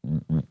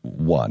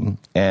won,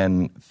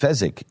 and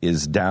Fezzik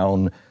is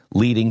down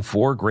leading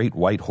 4 great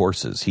white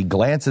horses. He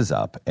glances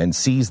up and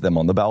sees them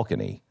on the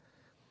balcony.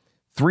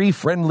 3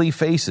 friendly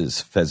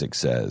faces, Fezzik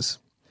says.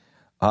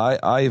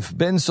 I've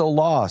been so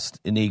lost,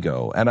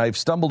 Inigo, and I've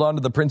stumbled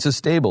onto the prince's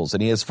stables,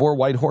 and he has 4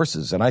 white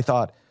horses, and I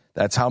thought,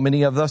 that's how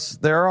many of us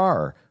there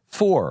are.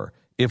 4,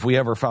 if we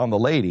ever found the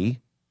lady.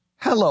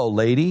 Hello,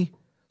 lady.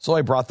 So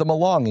I brought them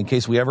along in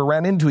case we ever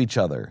ran into each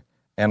other.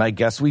 And I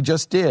guess we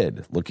just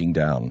did, looking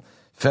down.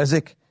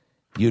 Fezzik,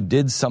 you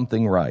did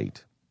something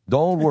right.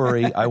 Don't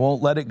worry, I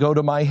won't let it go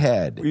to my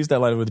head. We use that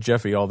line with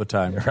Jeffy all the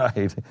time.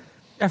 Right.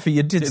 Jeffy,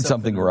 you did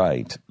something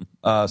right.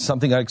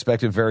 Something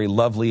unexpected, very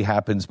lovely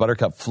happens.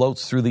 Buttercup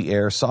floats through the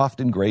air, soft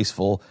and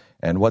graceful.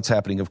 And what's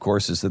happening, of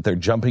course, is that they're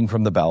jumping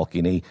from the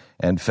balcony,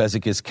 and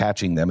Fezzik is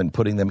catching them and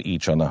putting them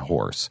each on a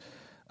horse.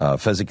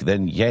 Fezzik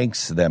then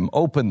yanks them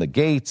open the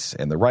gates,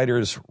 and the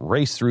riders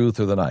race through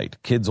the night.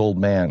 Kid's old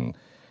man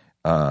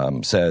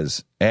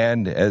says,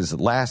 and as at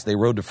last they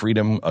rode to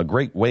freedom, a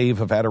great wave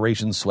of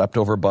adoration swept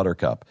over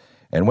Buttercup.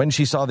 And when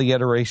she saw the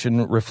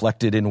adoration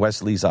reflected in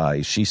Wesley's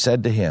eyes, she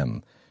said to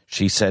him,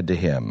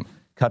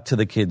 cut to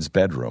the kid's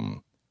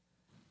bedroom.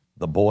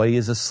 The boy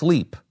is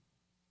asleep.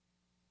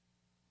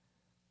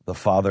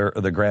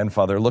 The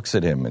grandfather looks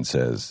at him and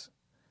says,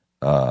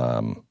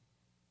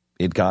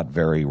 it got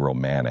very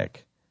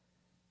romantic.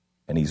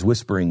 And he's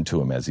whispering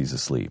to him as he's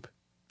asleep,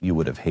 you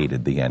would have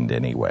hated the end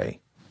anyway.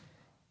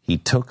 He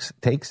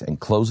takes and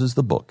closes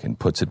the book and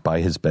puts it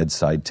by his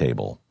bedside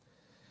table.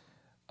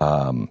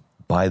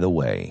 By the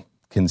way,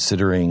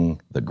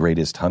 considering the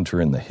greatest hunter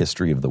in the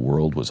history of the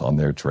world was on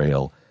their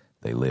trail,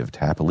 they lived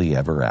happily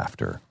ever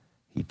after.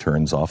 He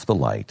turns off the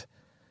light.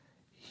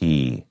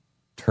 He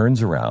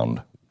turns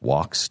around,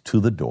 walks to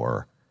the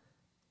door,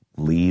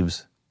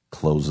 leaves,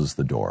 closes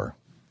the door.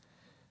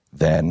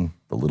 Then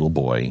the little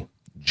boy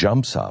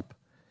jumps up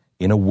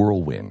in a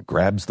whirlwind,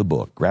 grabs the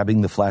book,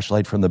 grabbing the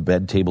flashlight from the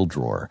bed table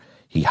drawer.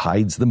 He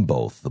hides them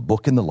both, the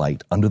book and the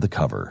light, under the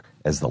cover.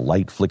 As the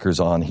light flickers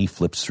on, he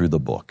flips through the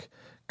book.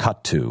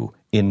 Cut to,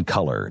 in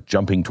color,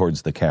 jumping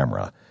towards the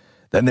camera.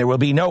 Then there will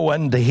be no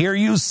one to hear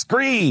you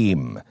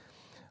scream.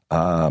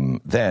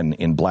 Then,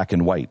 in black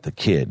and white, the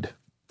kid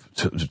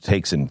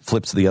takes and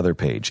flips the other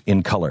page,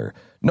 in color.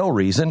 No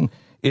reason.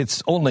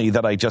 It's only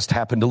that I just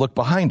happened to look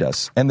behind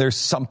us, and there's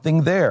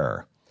something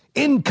there.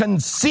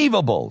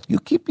 Inconceivable. You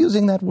keep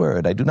using that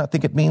word. I do not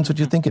think it means what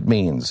you think it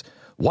means.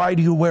 Why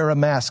do you wear a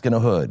mask and a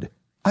hood?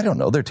 I don't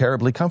know. They're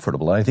terribly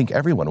comfortable, and I think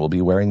everyone will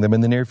be wearing them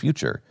in the near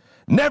future.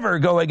 Never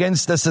go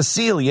against a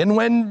Sicilian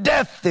when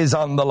death is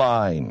on the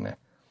line.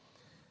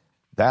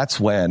 That's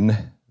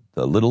when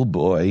the little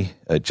boy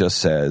just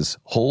says,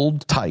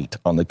 hold tight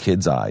on the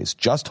kid's eyes.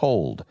 Just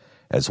hold.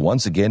 As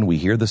once again we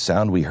hear the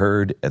sound we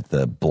heard at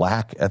the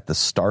black at the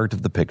start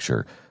of the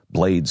picture.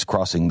 Blades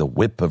crossing the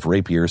whip of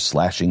rapiers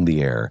slashing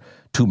the air.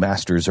 2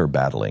 masters are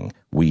battling.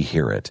 We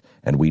hear it.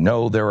 And we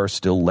know there are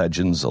still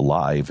legends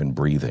alive and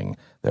breathing.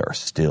 There are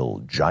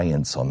still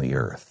giants on the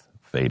earth.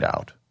 Fade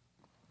out.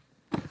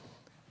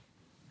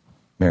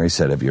 Mary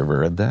said, have you ever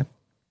read that?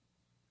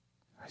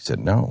 I said,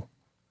 no.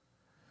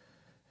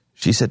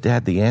 She said,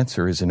 Dad, the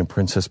answer is in A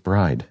Princess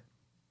Bride.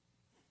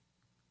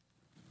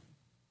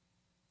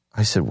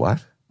 I said,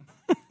 what?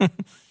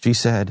 She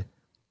said,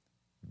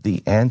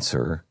 the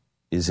answer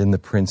is in The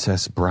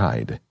Princess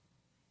Bride,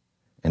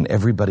 and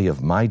everybody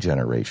of my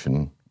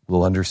generation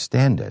will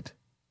understand it.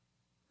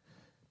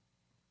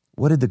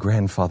 What did the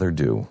grandfather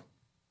do,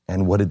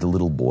 and what did the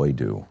little boy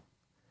do?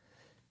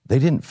 They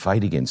didn't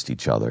fight against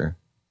each other.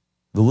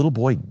 The little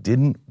boy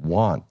didn't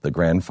want the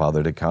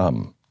grandfather to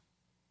come.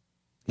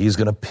 He's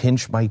going to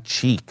pinch my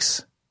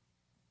cheeks.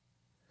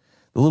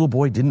 The little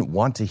boy didn't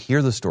want to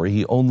hear the story.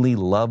 He only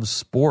loves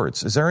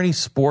sports. Is there any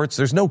sports?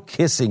 There's no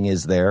kissing,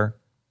 is there?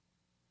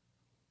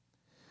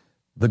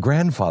 The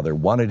grandfather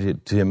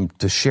wanted him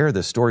to share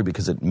this story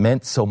because it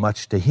meant so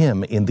much to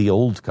him in the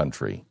old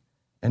country.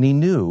 And he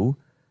knew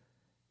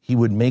he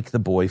would make the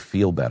boy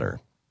feel better.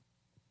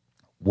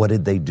 What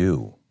did they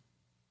do?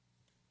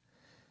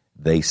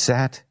 They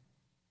sat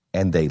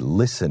and they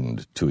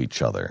listened to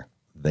each other.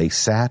 They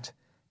sat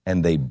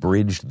and they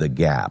bridged the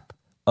gap,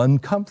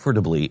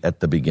 uncomfortably at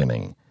the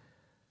beginning.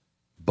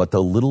 But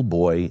the little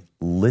boy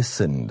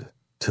listened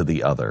to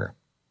the other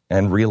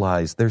and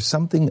realized there's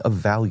something of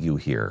value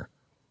here.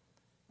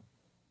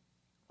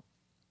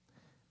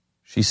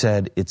 She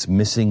said, it's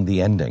missing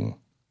the ending.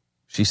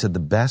 She said, the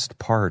best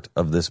part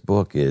of this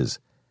book is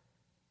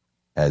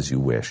as you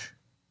wish.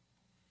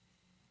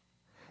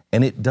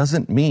 And it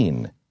doesn't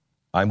mean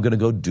I'm going to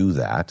go do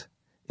that.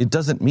 It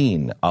doesn't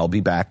mean I'll be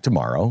back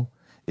tomorrow.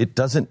 It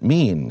doesn't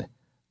mean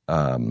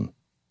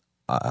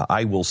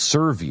I will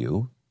serve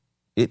you.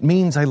 It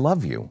means I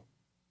love you.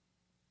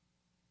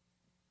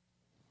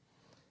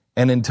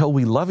 And until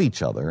we love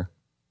each other,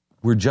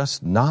 we're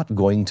just not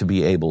going to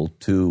be able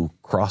to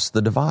cross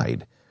the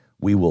divide.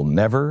 We will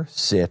never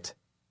sit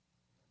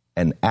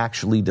and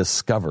actually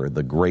discover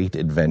the great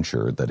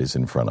adventure that is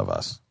in front of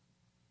us.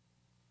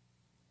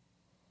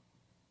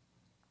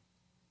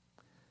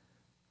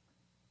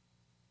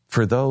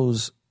 For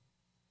those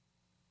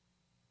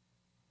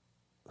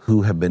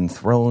who have been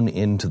thrown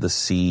into the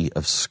sea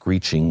of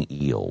screeching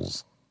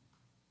eels,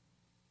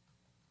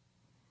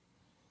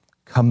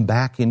 come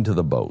back into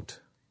the boat.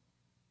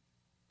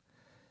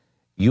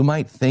 you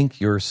might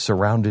think you're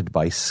surrounded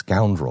by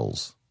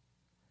scoundrels.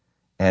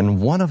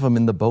 And one of them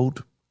in the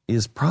boat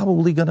is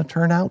probably going to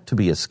turn out to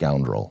be a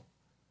scoundrel.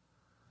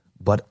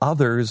 But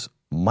others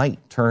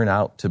might turn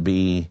out to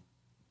be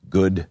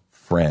good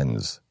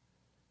friends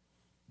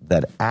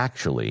that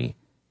actually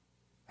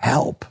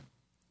help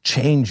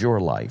change your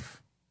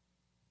life.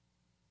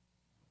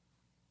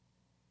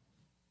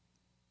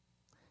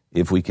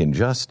 If we can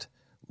just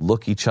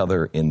look each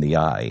other in the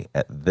eye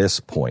at this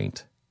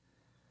point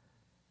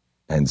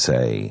and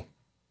say,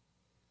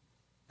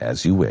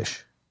 as you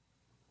wish.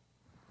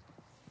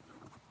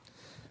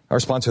 Our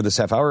sponsor this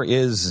half hour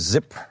is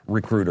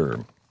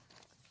ZipRecruiter.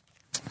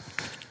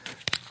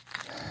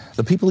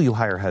 The people you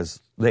hire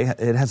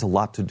it has a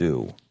lot to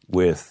do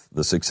with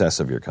the success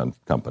of your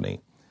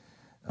company.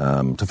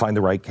 To find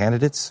the right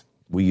candidates,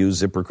 we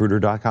use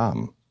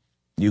ZipRecruiter.com.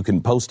 You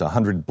can post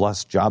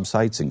 100-plus job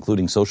sites,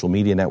 including social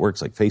media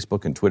networks like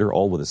Facebook and Twitter,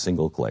 all with a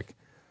single click.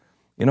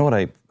 You know what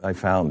I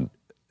found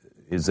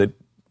is that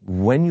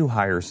when you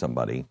hire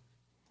somebody,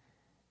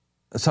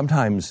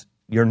 sometimes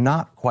you're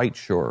not quite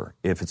sure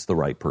if it's the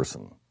right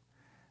person.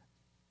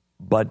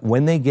 But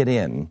when they get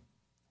in,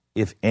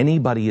 if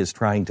anybody is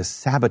trying to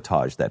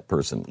sabotage that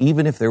person,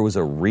 even if there was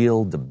a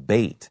real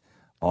debate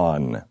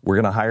on, we're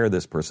going to hire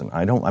this person,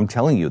 I'm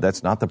telling you,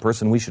 that's not the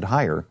person we should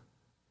hire.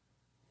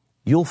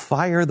 You'll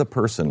fire the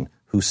person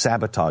who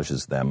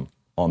sabotages them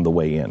on the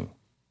way in.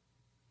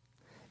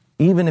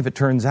 Even if it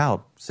turns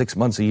out 6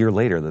 months, a year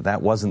later,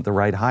 that wasn't the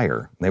right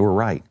hire. They were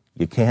right.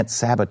 You can't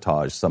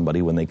sabotage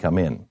somebody when they come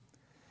in.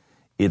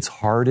 It's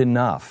hard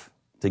enough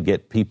to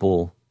get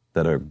people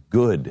that are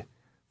good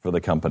for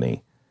the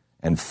company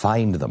and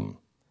find them.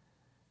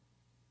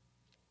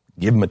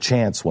 Give them a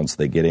chance once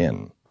they get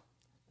in.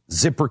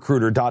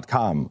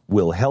 ZipRecruiter.com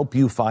will help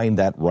you find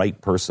that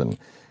right person.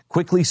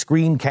 Quickly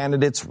screen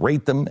candidates,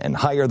 rate them, and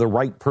hire the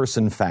right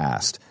person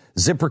fast.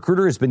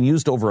 ZipRecruiter has been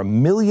used over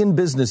 1 million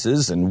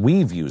businesses, and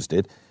we've used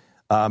it.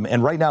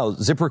 And right now,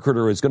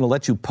 ZipRecruiter is going to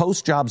let you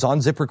post jobs on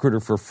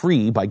ZipRecruiter for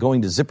free by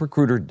going to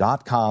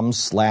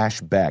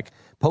ZipRecruiter.com/Beck.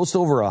 Post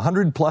over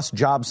 100-plus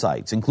job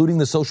sites, including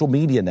the social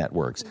media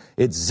networks.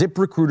 It's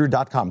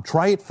ZipRecruiter.com.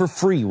 Try it for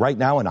free right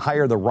now and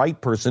hire the right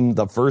person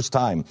the first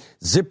time.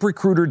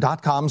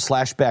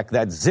 ZipRecruiter.com/Beck.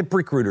 That's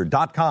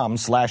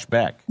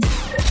ZipRecruiter.com/Beck.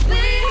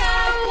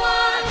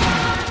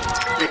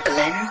 The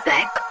Glenn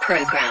Beck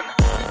Program.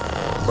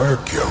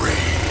 Mercury.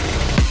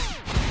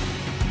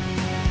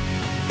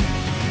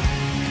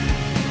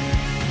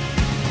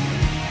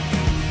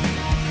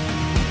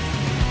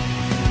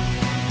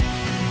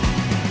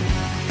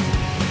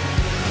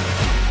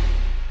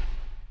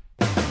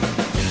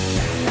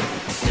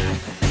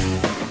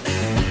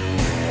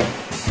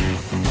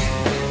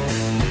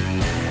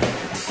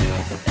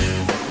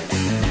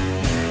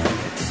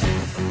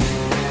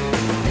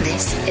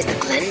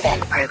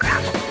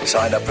 Program.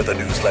 Sign up for the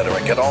newsletter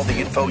and get all the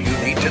info you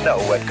need to know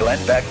at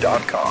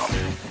glennbeck.com.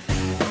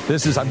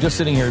 I'm just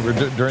sitting here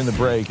during the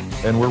break,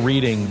 and we're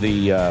reading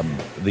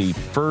the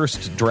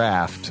first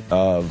draft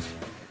of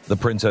The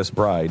Princess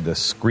Bride, the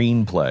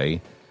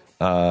screenplay,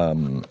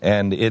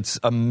 and it's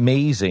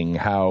amazing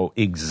how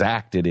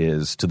exact it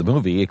is to the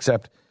movie,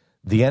 except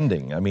the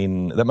ending. I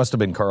mean, that must have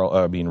been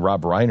Rob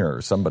Reiner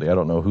or somebody. I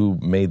don't know who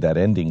made that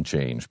ending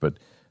change, but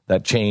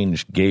that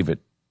change gave it,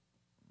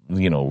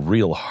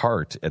 real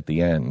heart at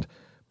the end.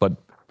 But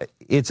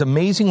it's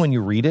amazing when you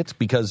read it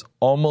because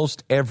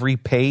almost every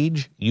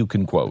page you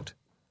can quote.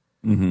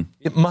 Mm-hmm.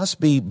 It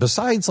must be,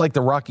 besides like the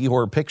Rocky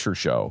Horror Picture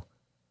Show,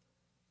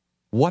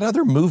 what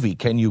other movie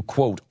can you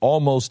quote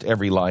almost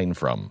every line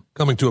from?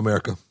 Coming to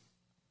America.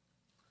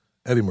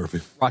 Eddie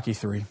Murphy. Rocky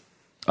 3.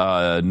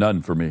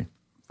 None for me,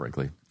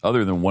 frankly.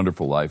 Other than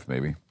Wonderful Life,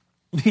 maybe.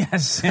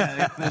 Yes,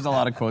 there's a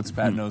lot of quotes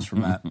Pat knows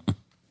from that.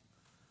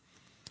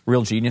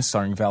 Real Genius,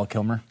 starring Val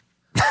Kilmer.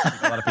 A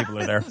lot of people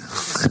are there.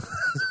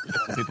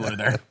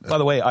 By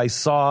the way, I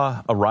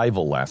saw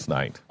Arrival last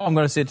night. Oh, I'm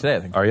going to see it today, I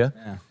think. Are you?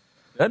 Yeah.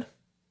 Good?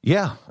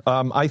 Yeah.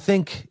 I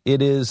think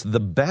it is the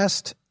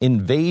best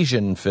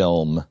invasion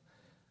film.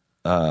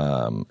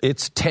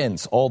 It's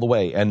tense all the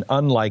way, and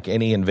unlike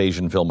any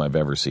invasion film I've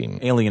ever seen.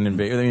 Alien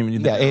Invasion. Alien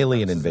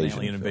Invasion.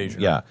 Alien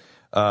Invasion. Yeah.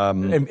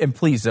 And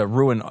please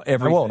ruin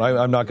everything. I won't.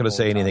 I'm not going to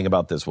say anything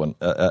about this one,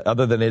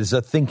 other than it is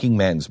a thinking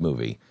man's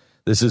movie.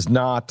 This is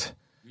not...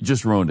 You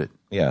just ruined it.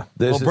 Yeah.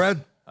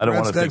 Brad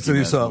think said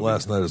he saw it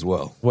last night as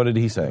well. What did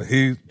he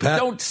say?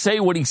 Don't say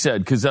what he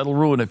said, because that'll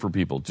ruin it for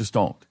people. Just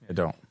don't.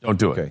 Don't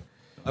do it.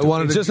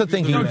 It's just a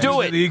thinking. Don't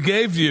do it. He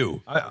gave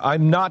you.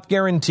 I'm not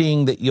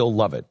guaranteeing that you'll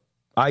love it.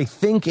 I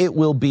think it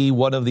will be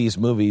one of these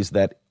movies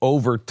that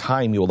over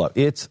time you'll love.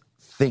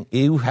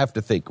 You have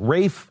to think.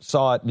 Rafe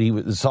saw it.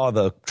 He saw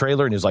the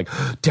trailer and he was like,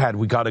 "Dad,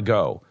 we got to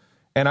go."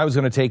 And I was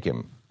going to take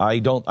him. I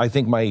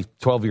think my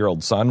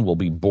 12-year-old son will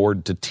be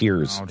bored to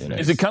tears.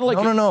 Is it kind of like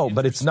no,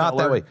 but it's not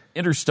that way.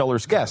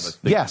 Interstellar's kind of a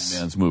thinking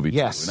man's movie, too,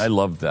 and I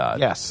loved that.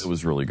 Yes. It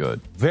was really good.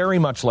 Very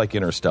much like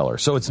Interstellar.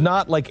 So it's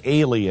not like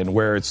Alien,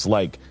 where it's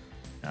like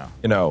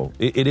You know,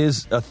 it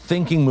is a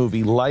thinking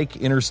movie like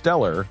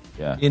Interstellar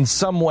in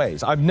some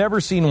ways. I've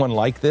never seen one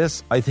like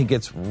this. I think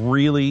it's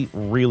really,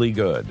 really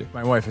good.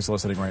 My wife is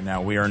listening right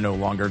now. We are no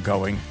longer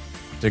going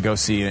to go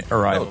see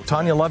Arrival. Oh,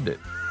 Tanya loved it.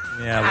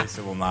 Yeah,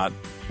 Lisa will not.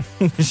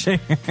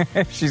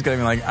 She's going to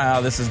be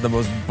like, this is the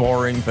most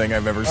boring thing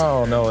I've ever seen.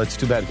 Oh, no, it's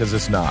too bad because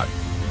it's not.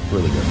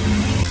 Really good.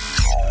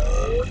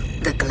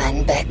 The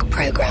Glenn Beck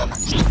Program.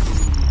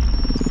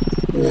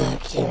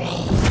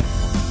 Mercury.